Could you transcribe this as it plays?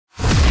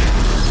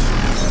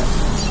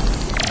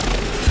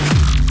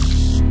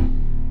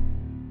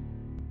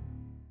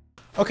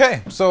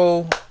Okay,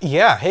 so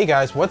yeah, hey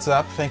guys, what's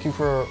up? Thank you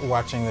for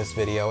watching this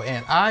video,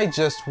 and I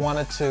just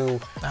wanted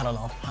to, I don't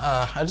know,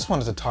 I just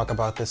wanted to talk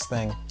about this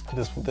thing,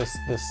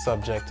 this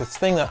subject, this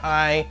thing that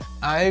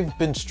I've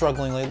been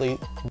struggling lately.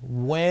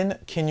 When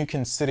can you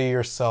consider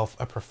yourself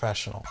a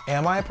professional?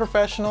 Am I a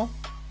professional,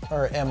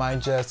 or am I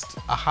just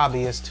a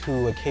hobbyist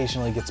who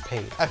occasionally gets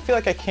paid? I feel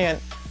like I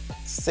can't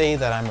say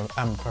that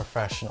I'm a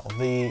professional.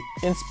 The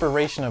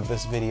inspiration of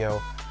this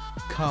video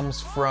comes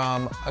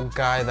from a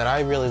guy that I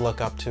really look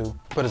up to.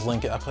 I put his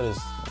link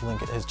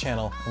his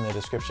channel in the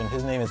description.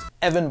 His name is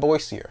Evan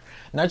Boisier.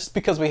 Not just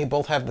because we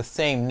both have the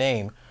same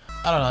name.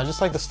 I don't know, I just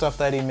like the stuff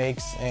that he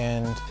makes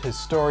and his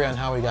story on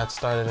how he got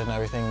started and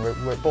everything.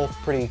 We're both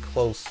pretty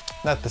close.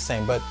 Not the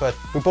same, but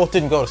we both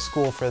didn't go to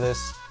school for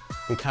this.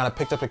 We kind of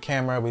picked up a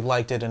camera, we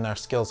liked it, and our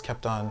skills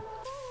kept on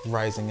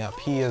rising up.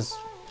 He has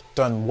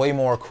done way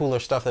more cooler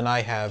stuff than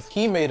I have.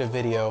 He made a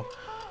video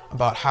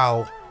about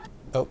how,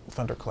 oh,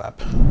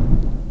 thunderclap.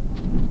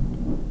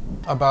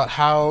 About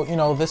how, you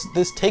know,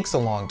 this takes a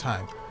long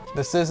time.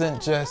 This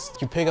isn't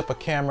just you pick up a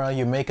camera,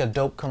 you make a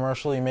dope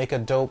commercial, you make a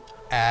dope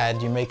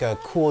ad, you make a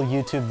cool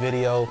YouTube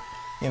video,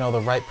 you know,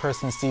 the right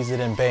person sees it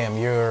and bam,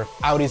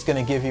 Audi's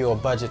gonna give you a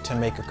budget to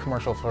make a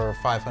commercial for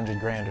 500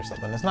 grand or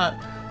something. It's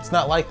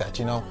not like that,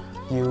 you know.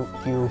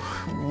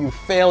 You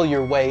fail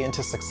your way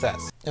into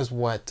success is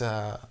what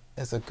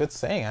is a good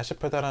saying. I should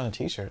put that on a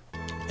t-shirt.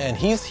 And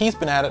he's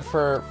been at it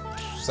for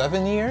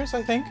 7 years,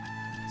 I think.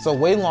 So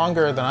way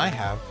longer than I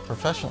have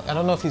professionally. I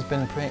don't know if he's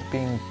been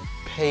being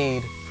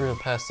paid for the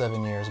past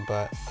 7 years,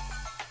 but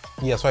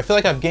yeah, so I feel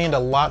like I've gained a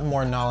lot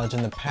more knowledge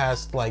in the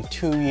past like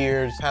 2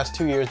 years,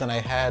 than I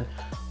had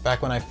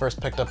back when I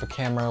first picked up a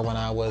camera when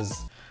I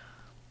was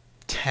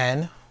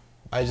 10.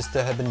 I just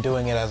have been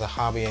doing it as a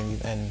hobby,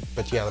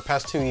 but yeah, the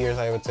past 2 years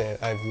I would say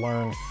I've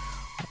learned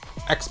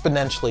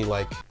exponentially.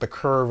 Like the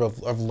curve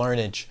of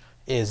learnage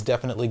is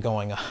definitely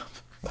going up.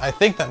 I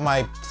think that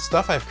my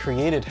stuff I've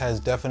created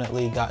has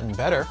definitely gotten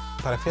better,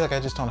 but I feel like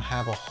I just don't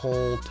have a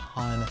whole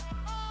ton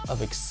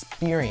of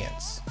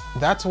experience.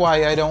 That's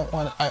why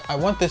I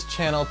want this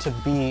channel to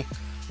be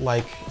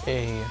like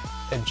a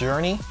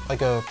journey,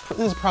 this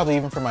is probably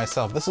even for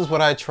myself. This is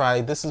what I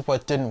tried, this is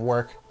what didn't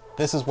work,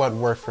 this is what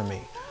worked for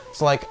me.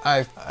 So like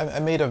I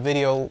made a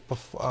video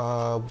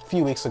a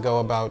few weeks ago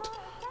about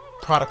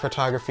product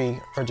photography,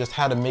 or just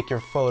how to make your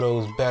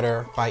photos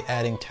better by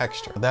adding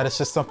texture. That is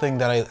just something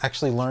that I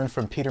actually learned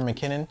from Peter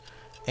McKinnon,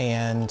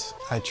 and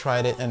I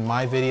tried it in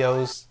my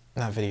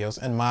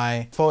in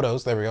my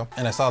photos, there we go.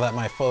 And I saw that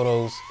my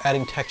photos,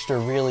 adding texture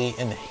really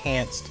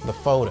enhanced the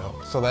photo.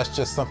 So that's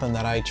just something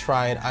that I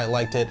tried, I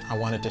liked it, I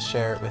wanted to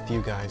share it with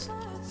you guys.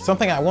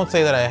 Something I won't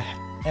say that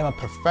I am a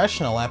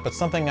professional at, but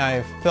something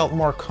I've felt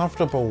more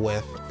comfortable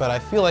with, but I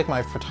feel like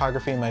my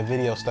photography and my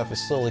video stuff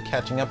is slowly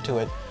catching up to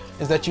it,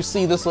 is that you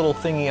see this little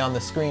thingy on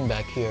the screen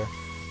back here.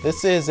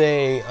 This is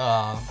a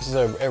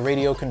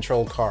radio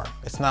controlled car.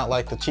 It's not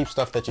like the cheap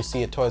stuff that you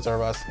see at Toys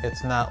R Us.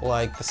 It's not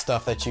like the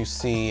stuff that you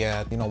see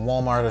at, you know,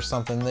 Walmart or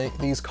something.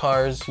 These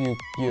cars,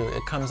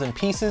 it comes in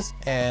pieces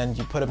and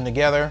you put them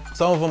together.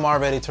 Some of them are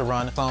ready to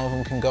run. Some of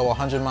them can go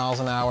 100 miles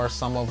an hour.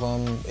 Some of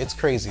them, it's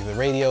crazy. The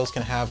radios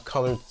can have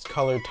colored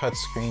touch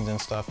screens and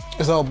stuff.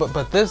 So,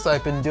 but this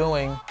I've been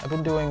doing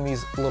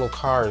these little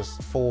cars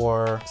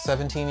for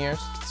 17 years.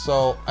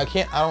 So I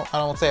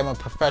don't say I'm a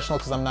professional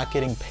because I'm not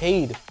getting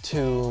paid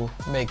to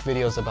make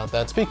videos about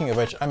that. Speaking of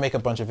which, I make a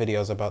bunch of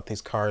videos about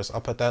these cars. I'll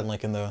put that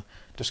link in the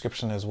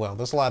description as well.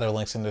 There's a lot of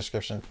links in the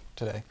description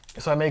today.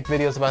 So I make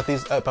videos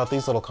about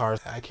these little cars.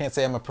 I can't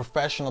say I'm a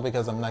professional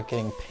because I'm not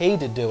getting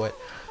paid to do it,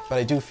 but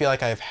I do feel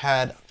like I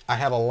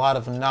have a lot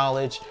of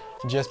knowledge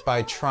just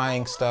by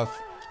trying stuff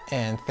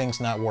and things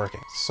not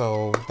working.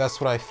 So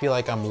that's what I feel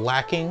like I'm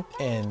lacking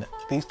in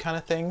these kind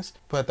of things,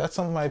 but that's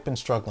something I've been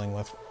struggling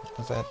with,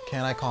 is that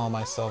can I call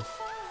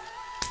myself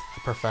a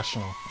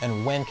professional,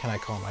 and when can I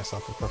call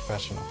myself a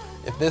professional?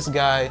 If this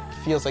guy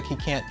feels like he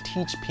can't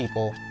teach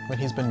people when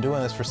he's been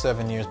doing this for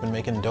 7 years, been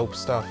making dope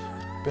stuff,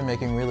 been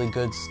making really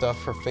good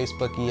stuff for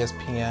Facebook,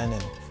 ESPN,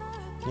 and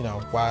you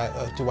know, why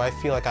do I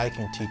feel like I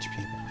can teach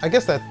people? I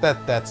guess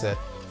that's it.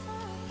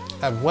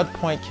 At what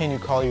point can you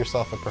call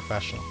yourself a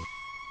professional?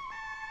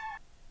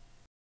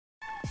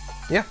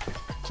 Yeah,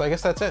 so I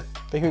guess that's it.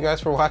 Thank you guys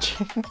for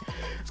watching.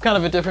 It's kind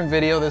of a different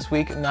video this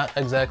week, not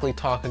exactly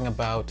talking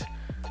about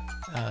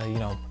you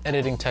know,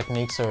 editing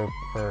techniques or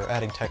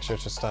adding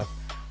textures to stuff.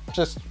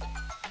 Just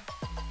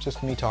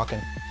me talking.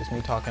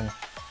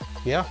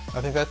 Yeah,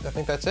 I think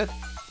that's it.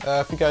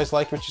 If you guys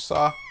liked what you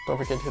saw, don't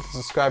forget to hit the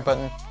subscribe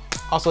button.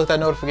 Also hit that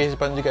notification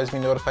button so you guys be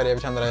notified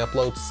every time that I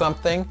upload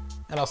something.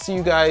 And I'll see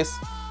you guys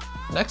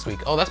next week.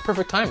 Oh, that's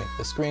perfect timing.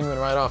 The screen went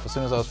right off as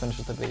soon as I was finished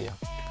with the video.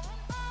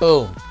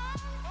 Boom.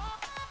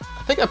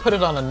 I think I put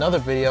it on another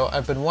video.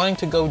 I've been wanting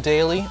to go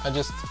daily.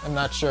 I'm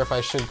not sure if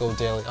I should go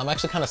daily. I'm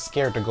actually kind of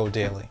scared to go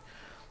daily.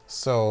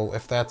 So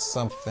if that's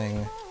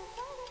something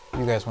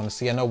you guys want to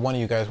see, I know one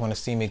of you guys want to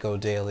see me go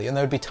daily, and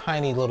there would be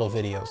tiny little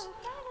videos,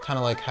 kind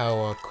of like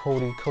how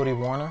Cody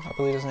Warner, I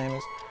believe his name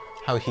is,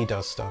 how he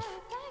does stuff.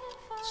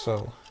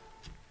 So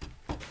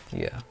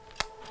yeah.